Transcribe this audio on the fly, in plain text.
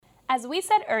As we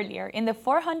said earlier, in the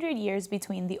 400 years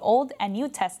between the Old and New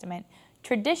Testament,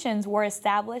 traditions were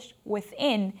established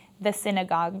within the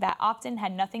synagogue that often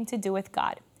had nothing to do with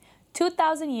God.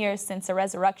 2,000 years since the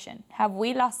resurrection, have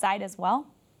we lost sight as well?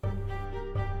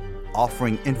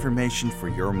 Offering information for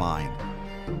your mind,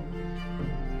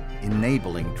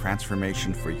 enabling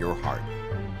transformation for your heart.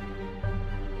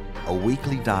 A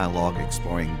weekly dialogue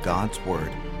exploring God's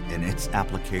Word and its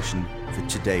application for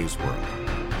today's world.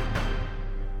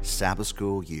 Sabbath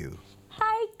School U.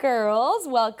 Hi, girls.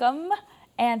 Welcome,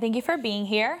 and thank you for being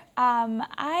here.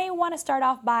 I want to start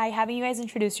off by having you guys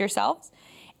introduce yourselves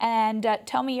and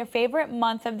tell me your favorite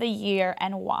month of the year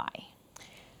and why.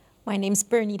 My name's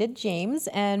Bernita James,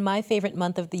 and my favorite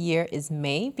month of the year is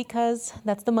May because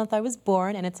that's the month I was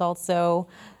born, and it's also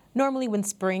normally when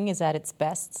spring is at its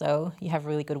best, so you have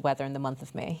really good weather in the month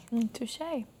of May.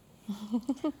 Touché.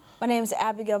 My name is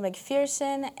Abigail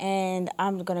McPherson, and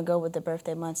I'm going to go with the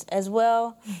birthday months as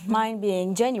well, mine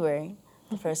being January,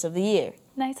 the first of the year.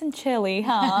 Nice and chilly,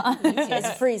 huh?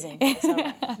 It's freezing.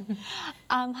 So.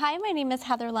 Hi, my name is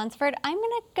Heather Lunsford. I'm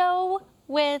going to go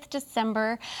with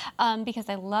December because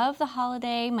I love the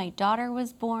holiday. My daughter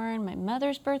was born. My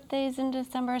mother's birthday is in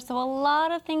December. So a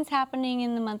lot of things happening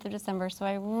in the month of December. So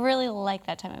I really like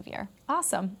that time of year.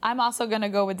 Awesome. I'm also going to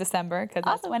go with December because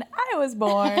that's when I was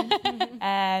born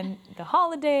and the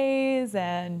holidays,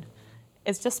 and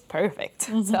it's just perfect.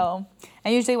 So,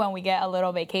 and usually when we get a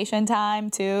little vacation time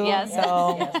too. Yes.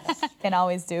 So can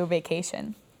always do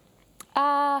vacation.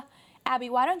 Abby,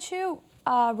 why don't you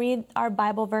read our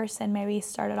Bible verse and maybe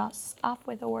start us off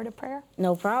with a word of prayer?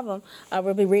 No problem.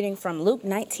 We'll be reading from Luke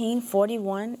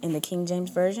 19:41 in the King James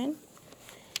Version.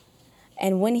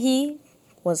 And when he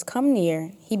was come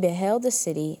near, he beheld the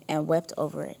city and wept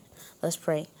over it. Let's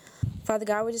pray. Father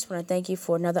God, we just want to thank you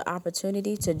for another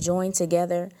opportunity to join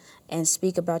together and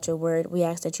speak about your word. We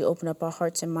ask that you open up our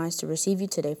hearts and minds to receive you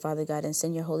today, Father God, and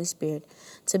send your Holy Spirit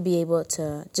to be able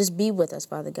to just be with us,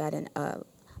 Father God, and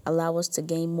allow us to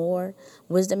gain more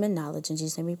wisdom and knowledge. In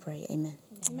Jesus' name we pray. Amen.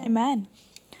 Amen.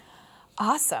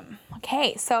 Awesome.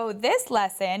 Okay, so this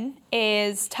lesson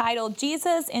is titled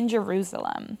Jesus in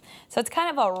Jerusalem. So it's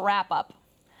kind of a wrap-up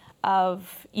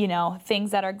of,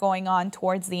 things that are going on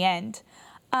towards the end.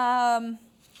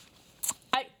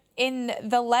 In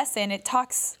the lesson, it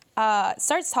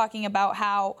starts talking about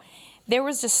how there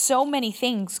was just so many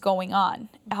things going on.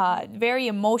 Very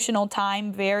emotional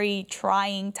time, very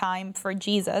trying time for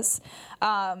Jesus.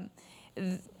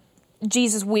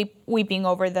 Jesus weeping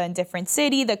over the indifferent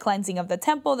city, the cleansing of the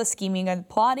temple, the scheming and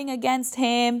plotting against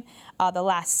him, the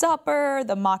Last Supper,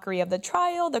 the mockery of the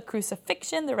trial, the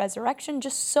crucifixion, the resurrection,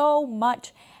 just so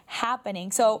much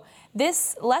happening. So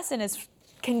this lesson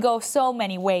can go so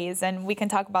many ways, and we can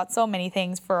talk about so many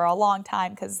things for a long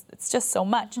time because it's just so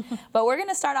much. But we're going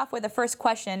to start off with the first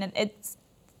question, and it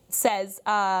says,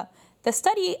 the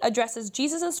study addresses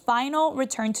Jesus' final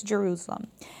return to Jerusalem.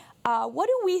 What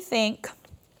do we think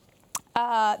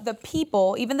the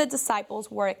people, even the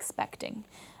disciples, were expecting?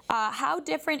 How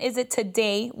different is it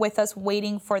today with us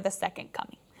waiting for the second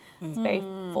coming? It's a very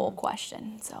full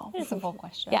question. So It's a full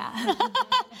question. yeah.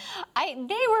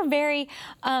 They were very,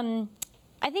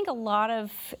 I think a lot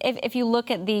of, if you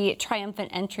look at the triumphant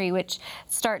entry, which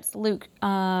starts Luke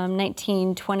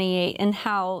 19:28, and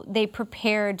how they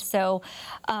prepared so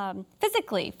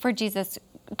physically for Jesus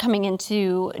coming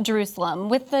into Jerusalem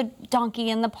with the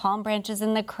donkey and the palm branches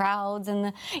and the crowds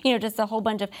and just a whole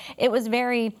bunch of, it was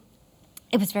very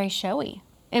showy.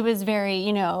 It was very,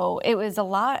 it was a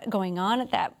lot going on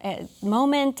at that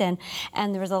moment, and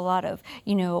there was a lot of,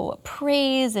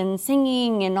 praise and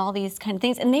singing and all these kind of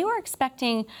things. And they were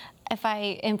expecting, if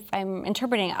I'm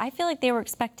interpreting, I feel like they were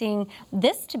expecting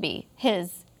this to be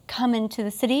his come into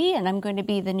the city, and I'm going to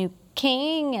be the new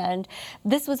king, and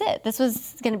this was it. This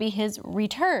was going to be his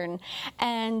return.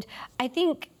 And I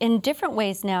think in different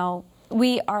ways now,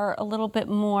 we are a little bit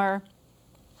more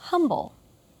humble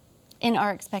in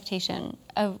our expectation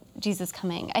of Jesus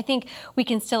coming. I think we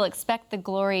can still expect the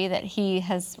glory that he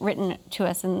has written to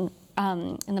us in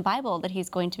the Bible that he's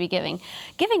going to be giving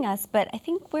us, but I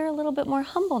think we're a little bit more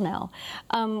humble now.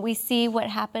 We see what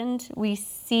happened. We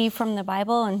see from the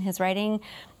Bible and his writing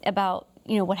about,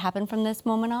 what happened from this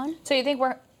moment on. So you think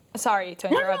we're, sorry to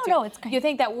interrupt you. No, it's great. You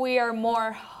think that we are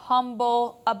more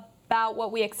humble about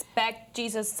what we expect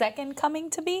Jesus' second coming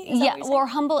to be? Yeah, we're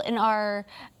humble in our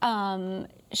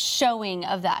showing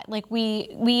of that. Like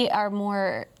we are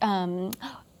more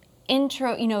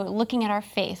looking at our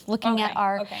faith, looking at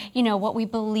our, what we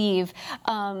believe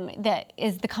that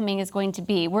is the coming is going to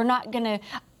be. We're not going to,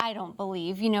 I don't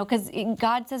believe, because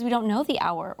God says we don't know the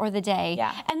hour or the day.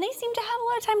 Yeah. And they seem to have a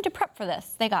lot of time to prep for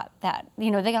this. They got that,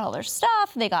 they got all their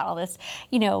stuff, they got all this,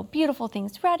 beautiful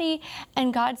things ready.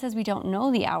 And God says we don't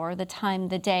know the hour, the time,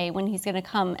 the day when he's going to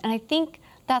come. And I think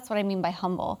that's what I mean by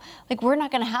humble. Like, we're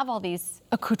not going to have all these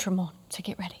accoutrements to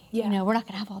get ready. Yeah. We're not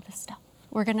going to have all this stuff.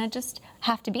 We're going to just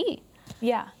have to be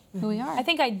who we are. I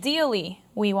think ideally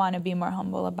we want to be more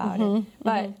humble about it.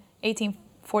 But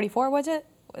 1844, was it?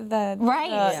 The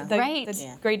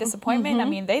great disappointment. I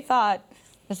mean, they thought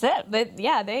that's it.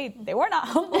 They were not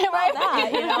humble about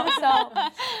that. So,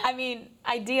 I mean,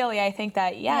 ideally, I think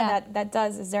that that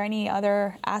does. Is there any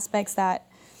other aspects that?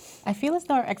 I feel as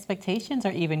though our expectations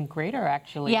are even greater,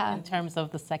 actually, Yeah. in terms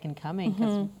of the second coming,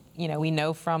 because we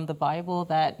know from the Bible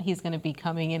that he's going to be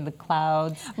coming in the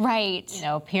clouds, right?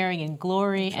 Appearing in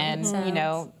glory, and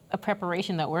a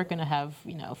preparation that we're going to have,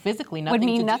 physically nothing would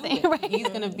mean to nothing. do with. Right? He's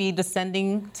going to be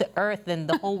descending to earth, and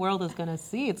the whole world is going to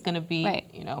see. It's going to be,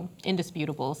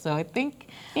 indisputable. So I think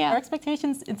our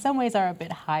expectations, in some ways, are a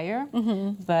bit higher,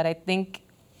 but I think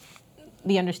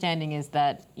the understanding is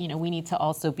that we need to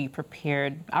also be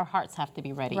prepared. Our hearts have to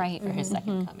be ready for his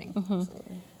second coming.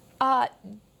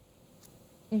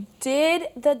 Did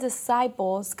the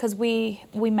disciples, because we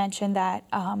mentioned that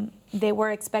they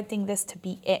were expecting this to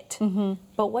be it,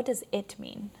 but what does it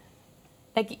mean?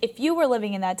 Like, if you were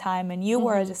living in that time and you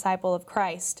were a disciple of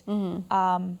Christ,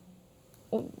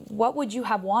 what would you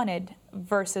have wanted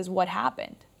versus what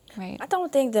happened? Right. I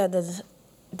don't think that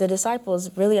the disciples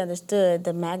really understood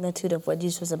the magnitude of what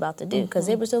Jesus was about to do, because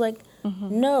they were still like,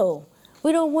 no,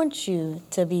 we don't want you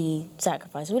to be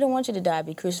sacrificed. We don't want you to die,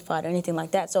 be crucified, or anything like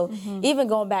that. So even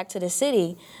going back to the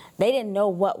city, they didn't know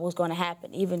what was going to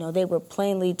happen, even though they were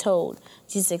plainly told.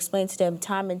 Jesus explained to them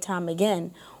time and time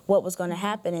again what was going to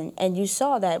happen. And you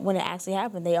saw that when it actually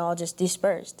happened, they all just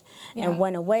dispersed and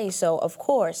went away. So, of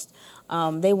course,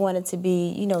 they wanted to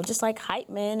be, just like hype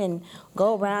men and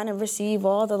go around and receive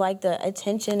all the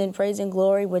attention and praise and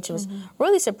glory, which was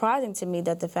really surprising to me,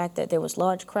 that the fact that there was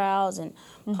large crowds and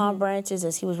palm branches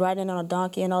as he was riding on a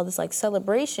donkey and all this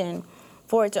celebration,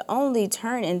 for it to only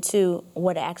turn into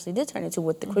what it actually did turn into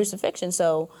with the crucifixion.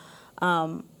 So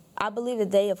I believe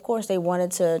that they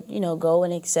wanted to, go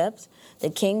and accept the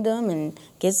kingdom and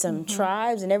get some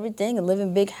tribes and everything and live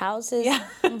in big houses. Yeah.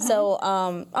 So,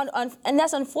 and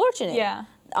that's unfortunate. Yeah.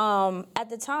 At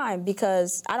the time,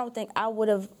 because I don't think I would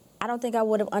have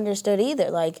understood either.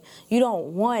 Like, you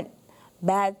don't want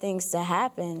bad things to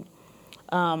happen,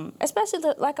 especially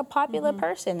like a popular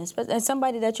person, and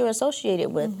somebody that you're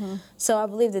associated with. So I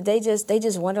believe that they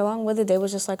just went along with it. They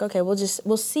was just like, okay,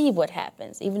 we'll see what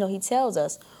happens, even though he tells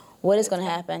us what is going to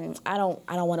happen. I don't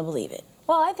want to believe it.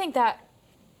 Well, I think that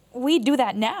we do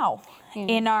that now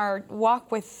in our walk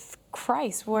with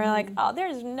Christ. We're like, oh,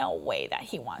 there's no way that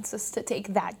he wants us to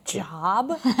take that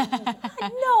job.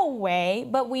 No way.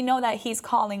 But we know that he's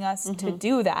calling us to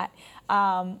do that.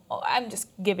 I'm just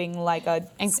giving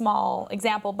a small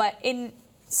example, but in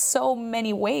so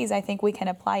many ways, I think we can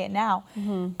apply it now.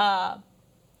 I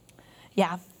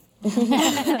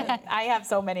have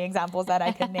so many examples that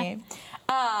I could name.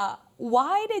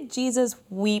 Why did Jesus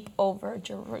weep over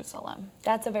Jerusalem?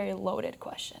 That's a very loaded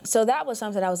question. So that was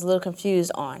something I was a little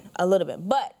confused on, a little bit.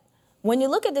 But when you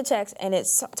look at the text and it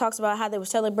talks about how they were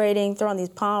celebrating, throwing these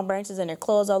palm branches and their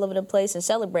clothes all over the place and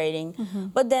celebrating,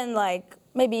 but then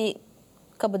maybe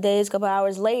a couple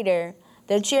hours later,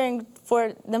 they're cheering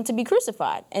for them to be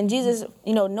crucified. And Jesus,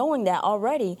 knowing that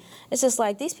already, it's just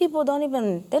like, these people they don't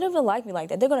even like me like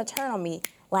that. They're going to turn on me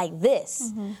like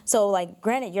this. So,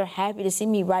 granted, you're happy to see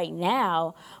me right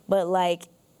now, but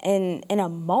in a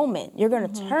moment, you're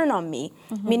going to turn on me,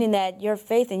 meaning that your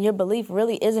faith and your belief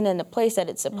really isn't in the place that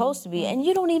it's supposed to be, and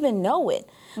you don't even know it.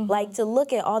 To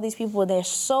look at all these people, they're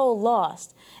so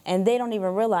lost, and they don't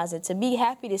even realize it. To be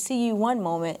happy to see you one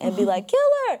moment and be like,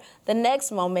 killer, the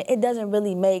next moment, it doesn't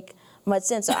really make much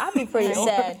sense. So I'd be pretty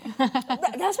sad.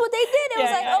 That's what they did. It was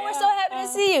we're so happy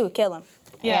to see you. Kill him.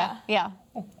 Yeah.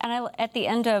 And at the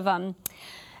end of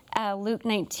Luke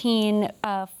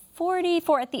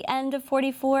 19:44, at the end of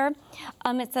 44,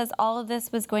 it says all of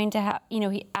this was going to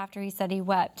happen. After he said he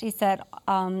wept, he said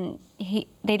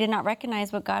they did not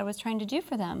recognize what God was trying to do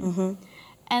for them.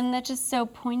 And that's just so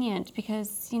poignant,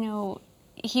 because he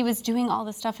was doing all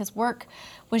this stuff. His work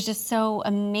was just so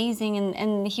amazing,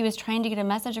 and he was trying to get a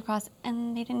message across,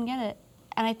 and they didn't get it.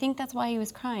 And I think that's why he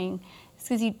was crying. It's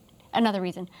because another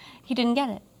reason, he didn't get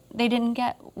it. They didn't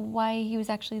get why he was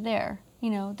actually there. you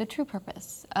know, the true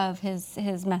purpose of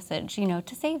his message, you know,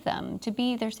 to save them, to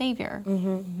be their savior.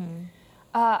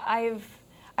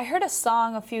 I heard a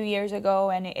song a few years ago,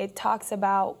 and it talks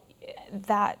about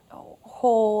that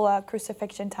whole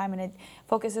crucifixion time, and it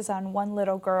focuses on one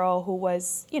little girl who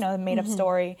was, you know, a made-up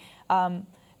story,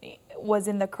 was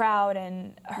in the crowd,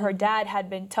 and her dad had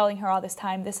been telling her all this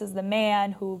time, this is the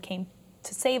man who came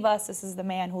to save us, this is the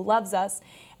man who loves us.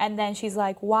 And then she's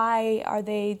like, why are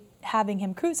they having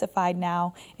him crucified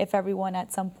now if everyone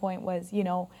at some point was, you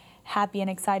know, happy and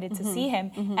excited to see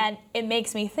him? And it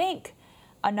makes me think,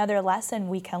 another lesson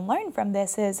we can learn from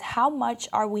this is how much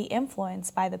are we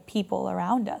influenced by the people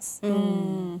around us?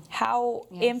 How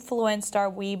influenced are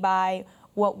we by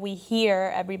what we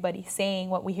hear everybody saying,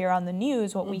 what we hear on the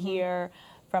news, what we hear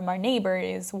from our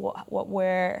neighbors, what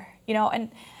we're, you know,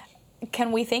 and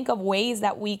can we think of ways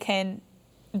that we can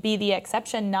be the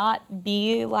exception, not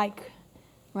be like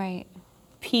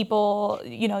people,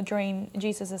 you know, during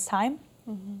Jesus's time?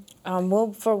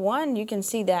 Well, for one, you can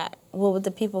see that, well, with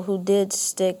the people who did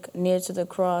stick near to the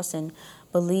cross and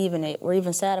believe in it, were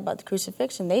even sad about the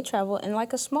crucifixion, they traveled in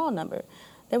like a small number.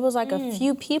 There was like a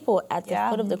few people at the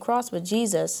foot of the cross with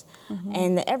Jesus,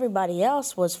 and everybody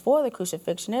else was for the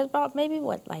crucifixion. There's about maybe,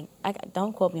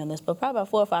 don't quote me on this, but probably about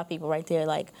 4 or 5 people right there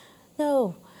like,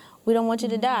 no, we don't want you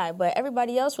to die. But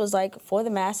everybody else was like for the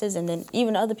masses, and then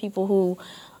even other people who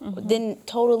didn't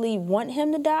totally want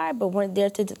him to die, but weren't there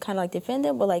to kind of like defend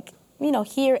him, but like, you know,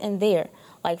 here and there,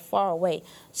 like far away.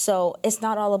 So it's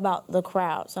not all about the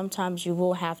crowd. Sometimes you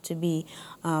will have to be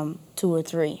 2 or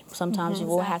 3. Sometimes you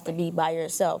will have to be by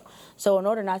yourself. So in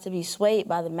order not to be swayed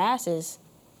by the masses,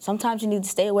 sometimes you need to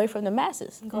stay away from the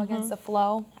masses. Go against the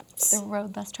flow. The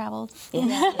road less traveled.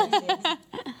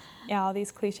 Yeah, all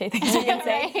these cliche things you can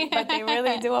say, but they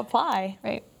really do apply.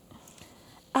 Right.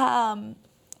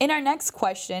 In our next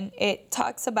question, it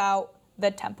talks about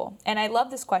the temple. And I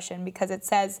love this question because it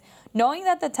says, knowing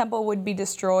that the temple would be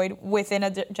destroyed within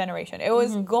a generation. It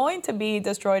was going to be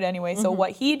destroyed anyway, so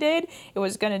what he did, it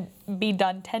was going to be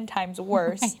done 10 times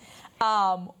worse.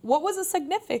 What was the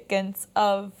significance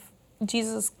of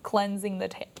Jesus cleansing the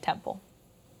temple?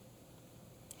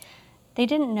 They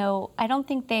didn't know, I don't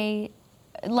think they,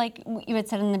 like you had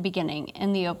said in the beginning,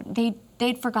 in the open,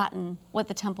 they'd forgotten what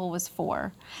the temple was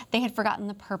for. They had forgotten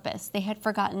the purpose. They had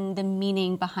forgotten the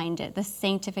meaning behind it, the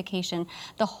sanctification,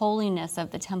 the holiness of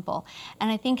the temple.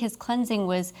 And I think his cleansing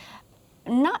was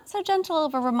not so gentle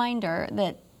of a reminder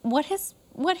that what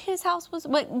his house was,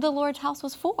 what the Lord's house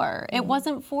was for. It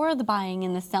wasn't for the buying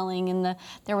and the selling, and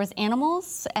there was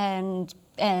animals and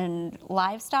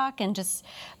livestock and just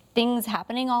things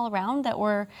happening all around that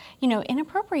were, you know,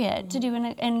 inappropriate to do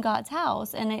in God's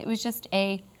house. And it was just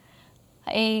a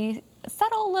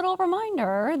subtle little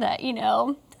reminder that, you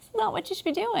know, this is not what you should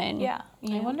be doing. Yeah.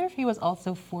 I wonder if he was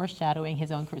also foreshadowing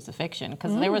his own crucifixion,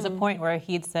 because there was a point where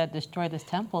he'd said, destroy this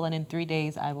temple and in 3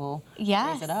 days I will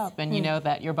raise it up. And you know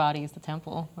that your body is the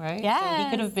temple, right? Yes. So he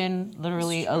could have been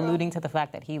literally alluding to the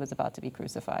fact that he was about to be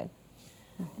crucified.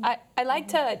 I like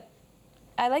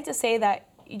to say that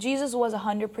Jesus was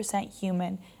 100%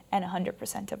 human and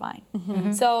 100% divine.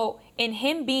 So in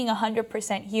him being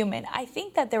 100% human, I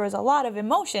think that there was a lot of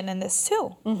emotion in this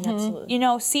too. Absolutely. You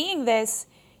know, seeing this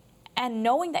and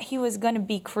knowing that he was going to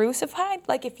be crucified,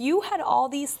 like if you had all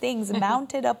these things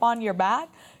mounted up on your back,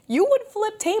 you would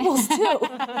flip tables too.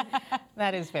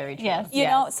 That is very true. Yes. You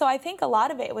know, so I think a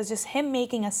lot of it was just him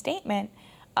making a statement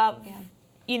of,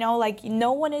 you know, like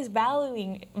no one is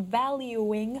valuing,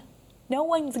 no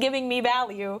one's giving me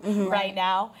value right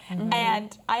now.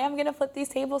 And I am going to flip these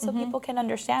tables so people can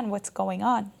understand what's going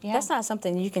on. Yeah. That's not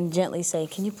something you can gently say,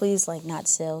 can you please like not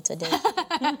sell today?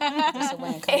 Just away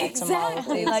and come back tomorrow,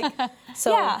 please. Like,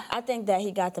 So yeah. I think that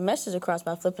he got the message across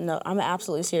by flipping the, I'm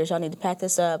absolutely serious. Y'all need to pack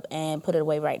this up and put it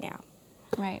away right now.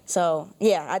 Right. So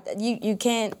yeah, you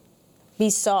can't be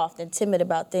soft and timid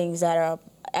about things that are of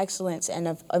excellence and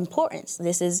of importance.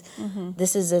 This is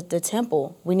the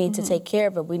temple. We need to take care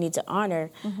of it. We need to honor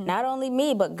not only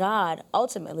me but God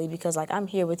ultimately, because like I'm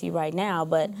here with you right now,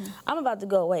 but I'm about to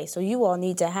go away. So you all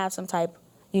need to have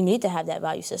you need to have that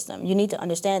value system. You need to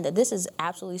understand that this is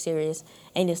absolutely serious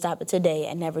and you need to stop it today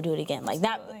and never do it again. Like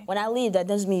that, when I leave, that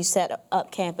doesn't mean you set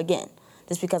up camp again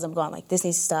just because I'm gone. Like this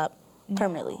needs to stop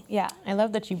permanently. Yeah. I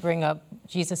love that you bring up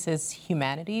Jesus's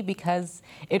humanity, because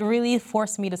it really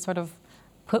forced me to sort of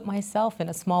put myself in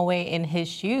a small way in his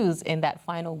shoes in that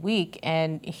final week.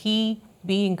 And he,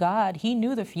 being God, he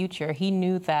knew the future. He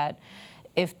knew that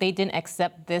if they didn't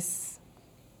accept this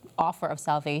offer of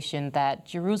salvation, that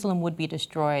Jerusalem would be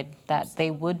destroyed, that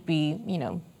they would be, you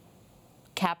know,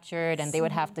 captured, and they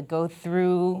would have to go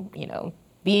through, you know,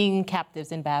 being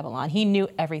captives in Babylon. He knew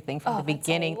everything from the that's a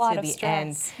beginning lot to of the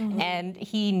end. stress. And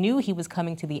he knew he was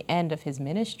coming to the end of his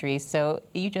ministry. So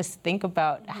you just think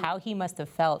about how he must have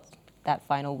felt that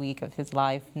final week of his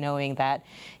life, knowing that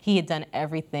he had done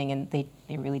everything and they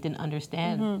really didn't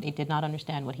understand. They did not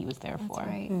understand what he was there for. That's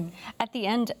right. At the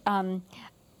end,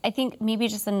 I think maybe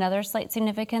just another slight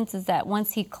significance is that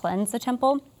once he cleansed the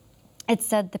temple, it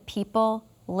said the people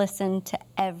listened to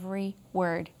every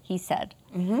word he said.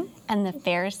 And the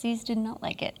Pharisees did not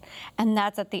like it. And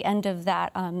that's at the end of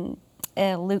that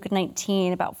Luke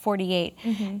 19, about 48.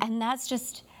 And that's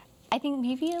just, I think,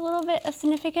 maybe a little bit of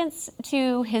significance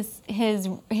to his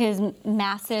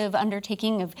massive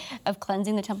undertaking of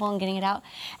cleansing the temple and getting it out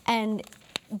and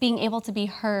being able to be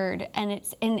heard. And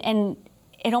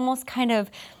it almost kind of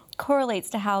correlates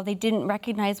to how they didn't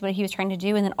recognize what he was trying to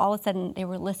do, and then all of a sudden they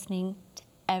were listening to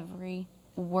every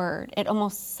word. It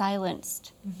almost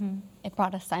silenced. It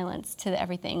brought a silence to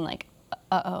everything, like,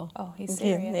 uh-oh. Oh, he's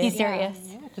serious. He's serious.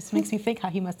 Yeah, it just makes me think how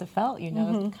he must have felt, you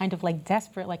know, kind of like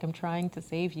desperate, like I'm trying to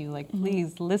save you, like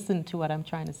please listen to what I'm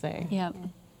trying to say. Yep.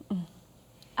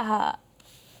 I'm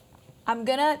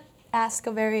gonna ask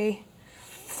a very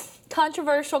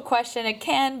controversial question. It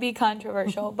can be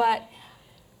controversial, but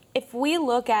if we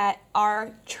look at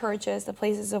our churches, the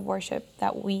places of worship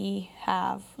that we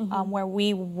have, where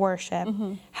we worship,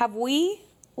 have we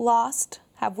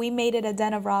made it a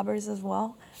den of robbers as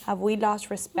well? Have we lost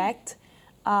respect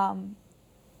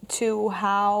to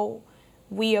how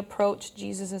we approach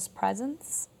Jesus'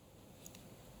 presence?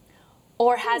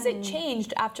 Or has it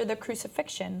changed after the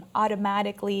crucifixion?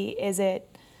 Automatically, is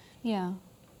it, Yeah.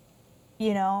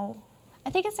 you know? I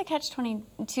think it's a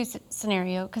catch-22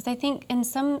 scenario because I think in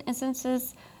some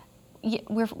instances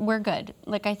we're good.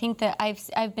 Like I think that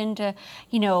I've been to,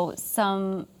 you know,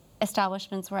 some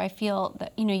establishments where I feel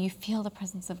that, you know, you feel the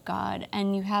presence of God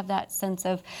and you have that sense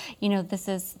of, you know, this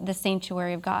is the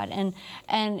sanctuary of God. And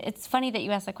it's funny that you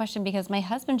asked that question because my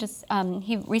husband just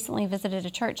he recently visited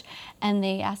a church and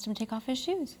they asked him to take off his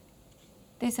shoes.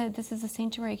 They said, "This is a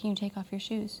sanctuary. Can you take off your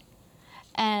shoes?"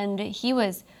 And he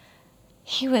was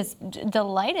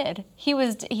delighted.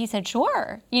 He said,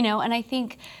 "Sure," you know, and I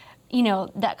think, you know,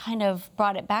 that kind of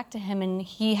brought it back to him, and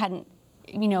he hadn't,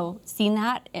 you know, seen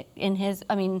that in his,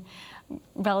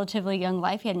 relatively young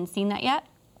life. He hadn't seen that yet.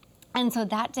 And so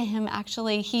that to him,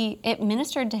 actually, it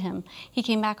ministered to him. He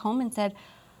came back home and said,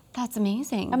 "That's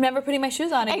amazing. I'm never putting my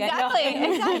shoes on again." Exactly,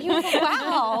 No. exactly. He was like,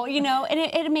 wow, you know, and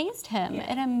it amazed him.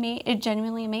 Yeah. It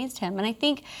genuinely amazed him. And I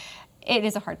think it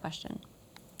is a hard question.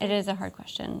 It is a hard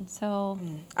question. So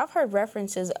I've heard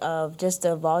references of just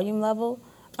the volume level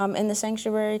in the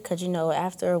sanctuary because, you know,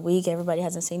 after a week, everybody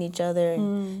hasn't seen each other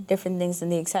and different things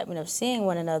and the excitement of seeing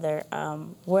one another.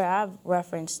 Where I've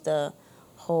referenced the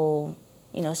whole,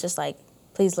 you know, it's just like,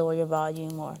 please lower your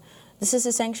volume or this is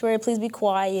a sanctuary, please be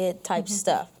quiet type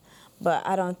stuff. But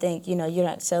I don't think, you know, you're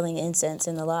not selling incense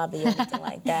in the lobby or anything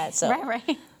like that. So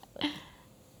right.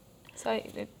 So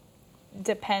it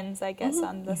depends, I guess,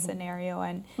 on the scenario.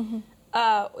 And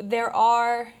there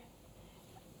are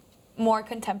more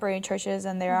contemporary churches,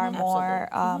 and there are more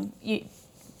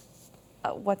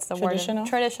what's the Traditional? word?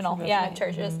 Traditional, yeah,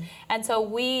 churches. And so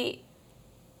we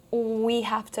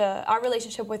have to, our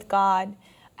relationship with God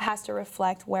has to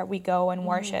reflect where we go and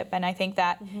worship. And I think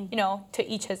that, you know, to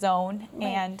each his own. Right.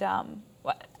 And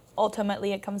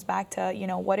ultimately it comes back to, you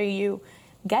know, what are you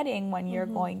getting when you're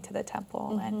going to the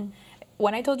temple? And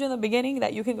when I told you in the beginning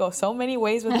that you can go so many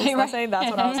ways with this lesson,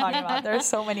 that's what I was talking about. There's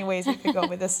so many ways we could go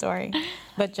with this story.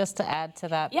 But just to add to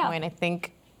that point, I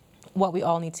think what we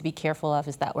all need to be careful of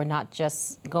is that we're not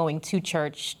just going to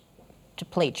church to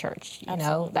play church, you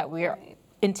know, that we're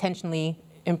intentionally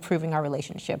improving our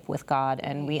relationship with God,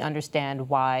 and we understand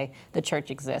why the church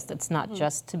exists. It's not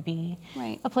just to be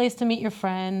a place to meet your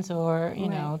friends or, you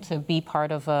know, to be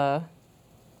part of a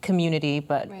community,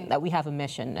 but that we have a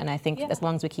mission. And I think as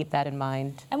long as we keep that in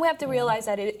mind. And we have to realize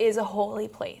that it is a holy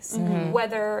place.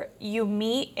 Whether you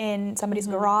meet in somebody's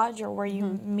garage or where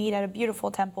you meet at a beautiful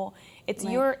temple, it's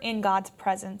you're in God's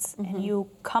presence and you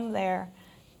come there,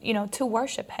 you know, to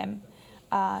worship Him.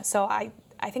 So I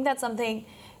think that's something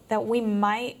that we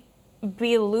might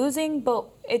be losing, but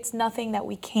it's nothing that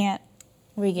we can't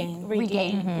regain.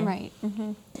 Right.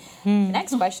 The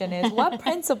next question is, what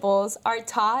principles are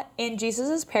taught in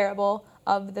Jesus' parable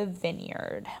of the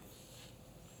vineyard?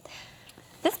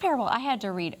 This parable I had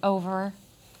to read over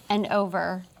and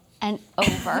over and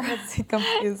over. It's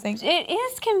confusing. It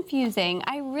is confusing.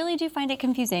 I really do find it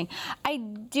confusing. I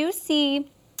do see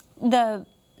the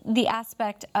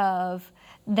aspect of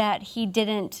that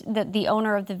the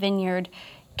owner of the vineyard,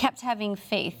 kept having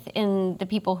faith in the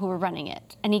people who were running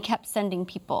it, and he kept sending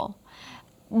people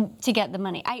to get the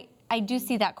money. I do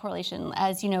see that correlation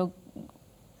as,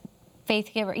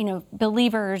 faith giver,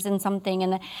 believers in something,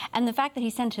 and the fact that he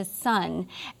sent his son,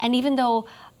 and even though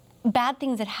bad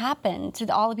things had happened to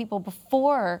all the people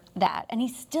before that, and he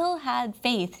still had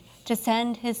faith to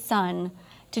send his son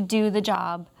to do the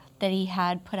job that he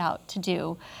had put out to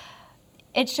do.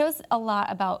 It shows a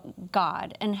lot about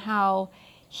God and how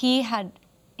he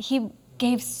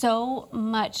gave so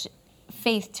much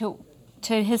faith to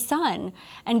his son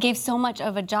and gave so much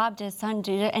of a job to his son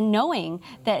to do, and knowing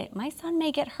that my son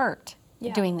may get hurt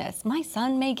doing this. My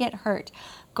son may get hurt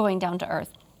going down to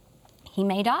earth. He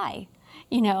may die,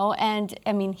 and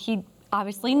I mean, he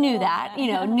obviously knew that,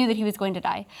 knew that he was going to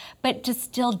die. But to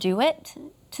still do it,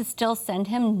 to still send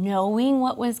him knowing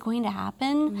what was going to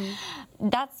happen,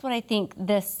 that's what I think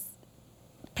this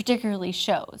particularly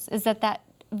shows, is that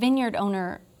vineyard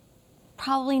owner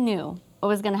probably knew what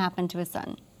was going to happen to his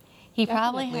son. He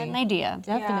probably had an idea.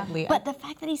 Definitely. But the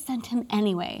fact that he sent him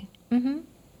anyway,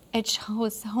 it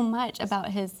shows so much about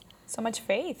his So much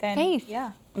faith. And faith.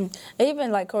 Yeah. It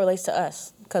even correlates to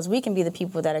us, because we can be the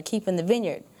people that are keeping the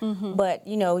vineyard. But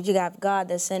you got God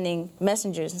that's sending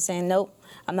messengers and saying, nope,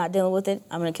 I'm not dealing with it.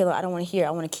 I'm going to kill it. I don't want to hear.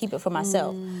 I want to keep it for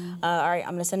myself. All right,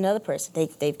 I'm going to send another person.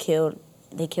 They killed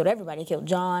everybody. They killed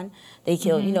John. They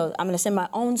killed, I'm going to send my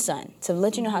own son to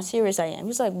let you know how serious I am.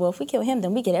 He's like, well, if we kill him,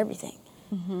 then we get everything.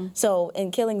 So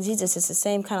in killing Jesus, it's the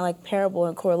same kind of parable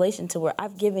and correlation to where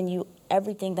I've given you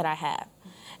everything that I have,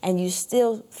 and you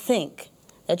still think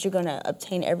that you're going to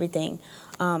obtain everything.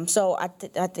 So I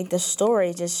think the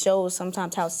story just shows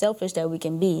sometimes how selfish that we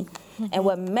can be, and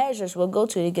what measures we'll go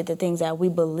to get the things that we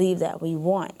believe that we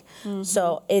want.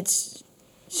 So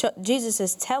Jesus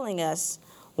is telling us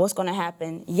what's going to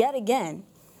happen yet again,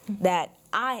 that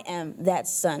I am that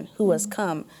son who has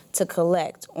come to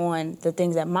collect on the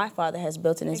things that my Father has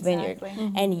built in his vineyard.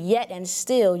 And yet and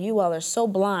still, you all are so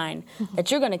blind that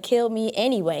you're going to kill me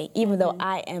anyway, even though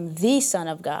I am the Son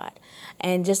of God.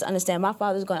 And just understand, my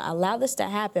Father's going to allow this to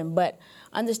happen, but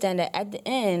understand that at the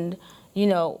end,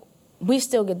 we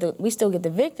still get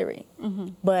the victory.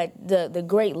 But the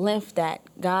great length that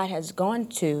God has gone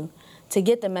to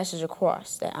get the message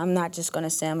across, that I'm not just going to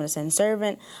send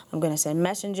servant, I'm going to send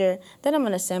messenger, then I'm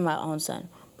going to send my own son.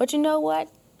 But you know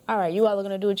what? All right, you all are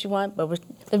going to do what you want, but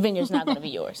the vineyard's not going to be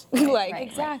yours.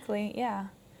 Exactly, yeah.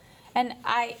 And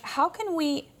how can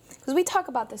we, because we talk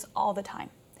about this all the time.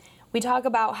 We talk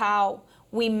about how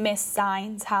we miss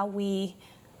signs, how we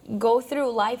go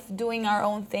through life doing our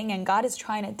own thing, and God is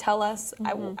trying to tell us.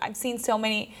 I've seen so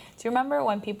many. Do you remember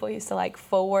when people used to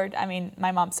forward, I mean,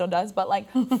 my mom still does, but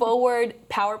forward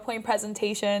PowerPoint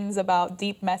presentations about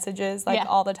deep messages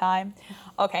all the time?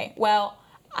 Okay, well,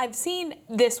 I've seen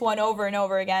this one over and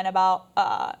over again about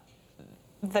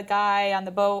the guy on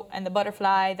the boat and the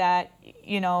butterfly that,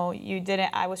 you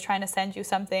didn't, I was trying to send you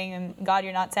something, and God,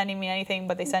 you're not sending me anything,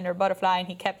 but they send her a butterfly, and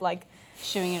he kept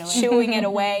shooing it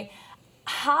away.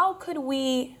 How could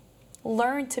we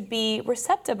learn to be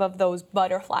receptive of those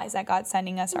butterflies that God's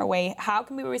sending us our way? How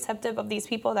can we be receptive of these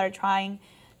people that are trying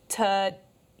to,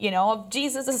 of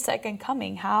Jesus' second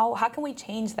coming? How can we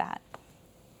change that?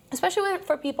 Especially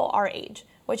for people our age,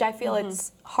 which I feel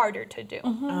it's harder to do.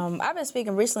 I've been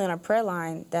speaking recently on a prayer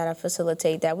line that I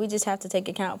facilitate, that we just have to take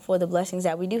account for the blessings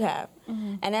that we do have.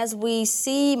 And as we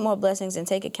see more blessings and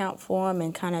take account for them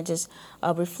and kind of just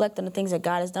reflect on the things that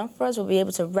God has done for us, we'll be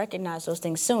able to recognize those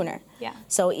things sooner. Yeah.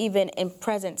 So even in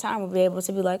present time, we'll be able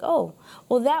to be like, oh,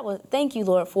 well, thank you,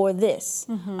 Lord, for this.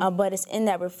 But it's in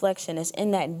that reflection, it's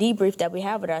in that debrief that we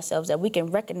have with ourselves that we can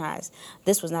recognize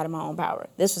this was not in my own power.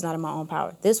 This was not in my own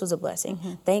power. This was a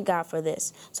blessing. Thank God for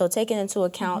this. So taking into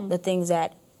account the things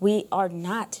that we are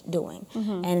not doing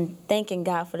and thanking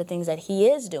God for the things that he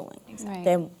is doing,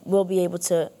 then we'll be able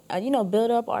to,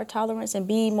 build up our tolerance and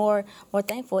be more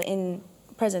thankful in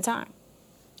present time.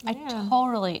 I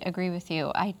totally agree with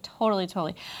you. I totally.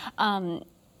 And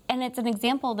it's an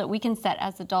example that we can set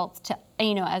as adults to,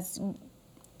 as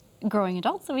growing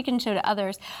adults, so we can show to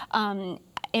others.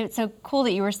 It's so cool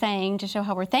that you were saying to show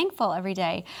how we're thankful every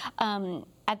day.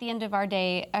 At the end of our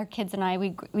day, our kids and I,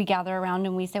 we gather around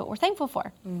and we say what we're thankful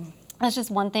for. That's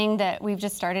just one thing that we've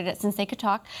just started at Since They Could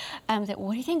Talk. That,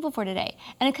 what are you thankful for today?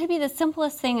 And it could be the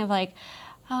simplest thing of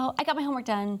oh, I got my homework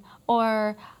done,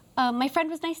 or my friend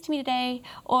was nice to me today,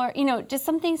 or, just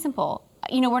something simple.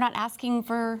 We're not asking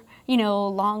for,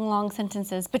 long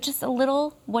sentences, but just a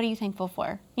little, what are you thankful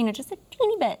for? Just a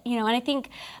teeny bit, and I think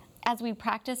as we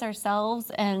practice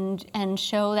ourselves and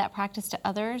show that practice to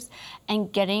others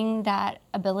and getting that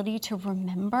ability to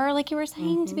remember, like you were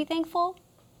saying, to be thankful,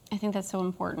 I think that's so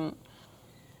important.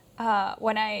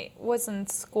 When I was in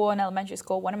school, in elementary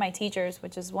school, one of my teachers,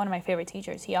 which is one of my favorite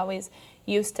teachers, he always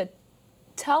used to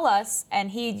tell us,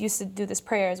 and he used to do this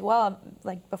prayer as well,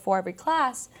 like before every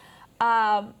class,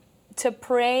 to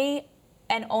pray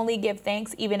and only give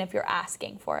thanks even if you're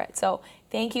asking for it. So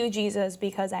thank you, Jesus,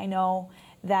 because I know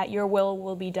that your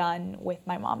will be done with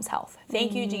my mom's health.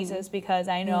 Thank you, Jesus, because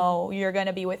I know you're going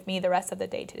to be with me the rest of the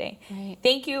day today. Right.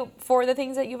 Thank you for the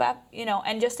things that you've,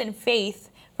 and just in faith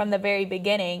from the very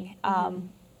beginning,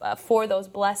 for those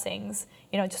blessings,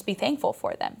 just be thankful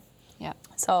for them. Yeah.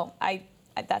 So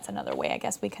that's another way I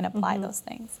guess we can apply those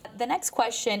things. The next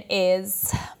question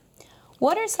is,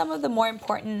 what are some of the more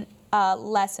important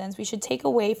lessons we should take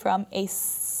away from a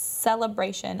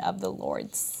celebration of the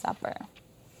Lord's Supper?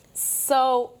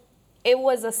 So it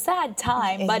was a sad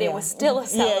time, but it was still a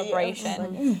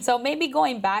celebration. So maybe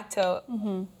going back to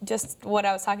just what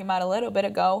I was talking about a little bit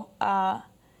ago,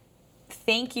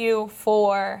 thank you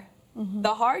for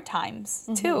the hard times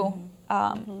too.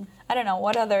 I don't know,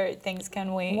 what other things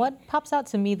can we... What pops out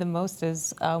to me the most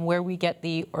is where we get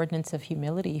the ordinance of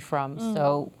humility from.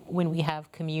 So when we have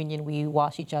communion, we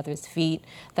wash each other's feet.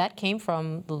 That came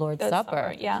from the Lord's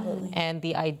Supper. Yeah. And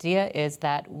the idea is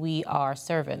that we are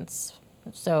servants.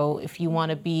 So if you want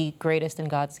to be greatest in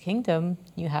God's kingdom,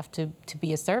 you have to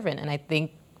be a servant. And I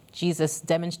think Jesus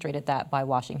demonstrated that by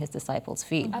washing his disciples'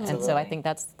 feet. And so I think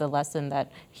that's the lesson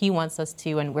that he wants us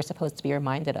to, and we're supposed to be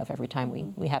reminded of every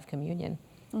time we have communion.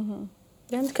 And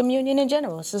communion in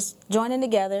general. It's just joining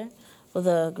together with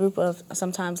a group of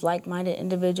sometimes like-minded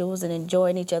individuals and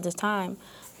enjoying each other's time,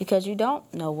 because you don't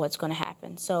know what's going to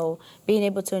happen. So being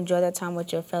able to enjoy that time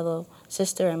with your fellow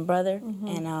sister and brother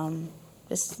and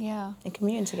just in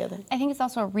communion together. I think it's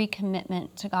also a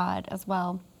recommitment to God as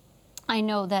well. I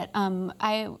know that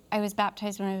I was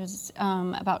baptized when I was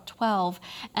about 12,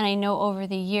 and I know over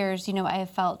the years, I have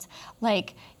felt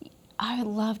like I would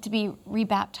love to be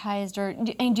rebaptized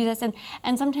and do this. And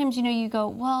sometimes, you go,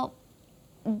 well,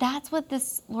 that's what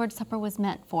this Lord's Supper was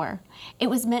meant for. It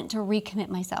was meant to recommit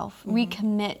myself,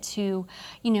 recommit to,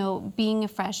 being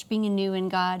afresh, being anew in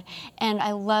God. And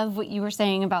I love what you were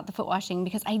saying about the foot washing,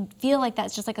 because I feel like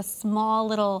that's just like a small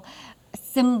little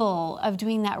symbol of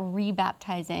doing that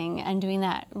rebaptizing and doing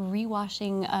that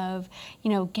rewashing of,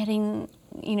 getting,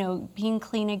 being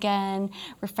clean again,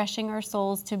 refreshing our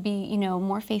souls to be,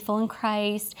 more faithful in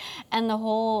Christ. And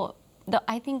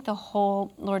I think the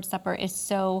whole Lord's Supper is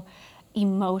so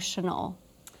emotional.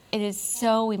 It is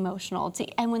so emotional.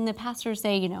 And when the pastors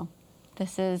say,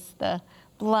 this is the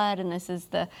blood and this is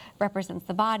represents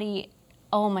the body,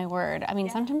 oh my word. I mean,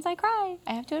 sometimes I cry,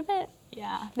 I have to admit.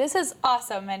 Yeah, this is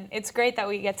awesome, and it's great that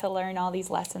we get to learn all these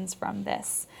lessons from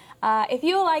this. If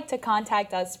you would like to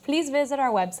contact us, please visit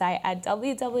our website at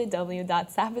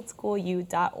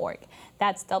www.sabbathschoolu.org.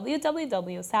 That's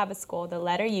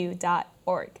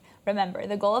www.sabbathschool.org. Remember,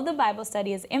 the goal of the Bible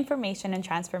study is information and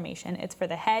transformation. It's for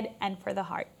the head and for the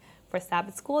heart. For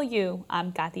Sabbath School U,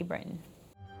 I'm Kathy Britton.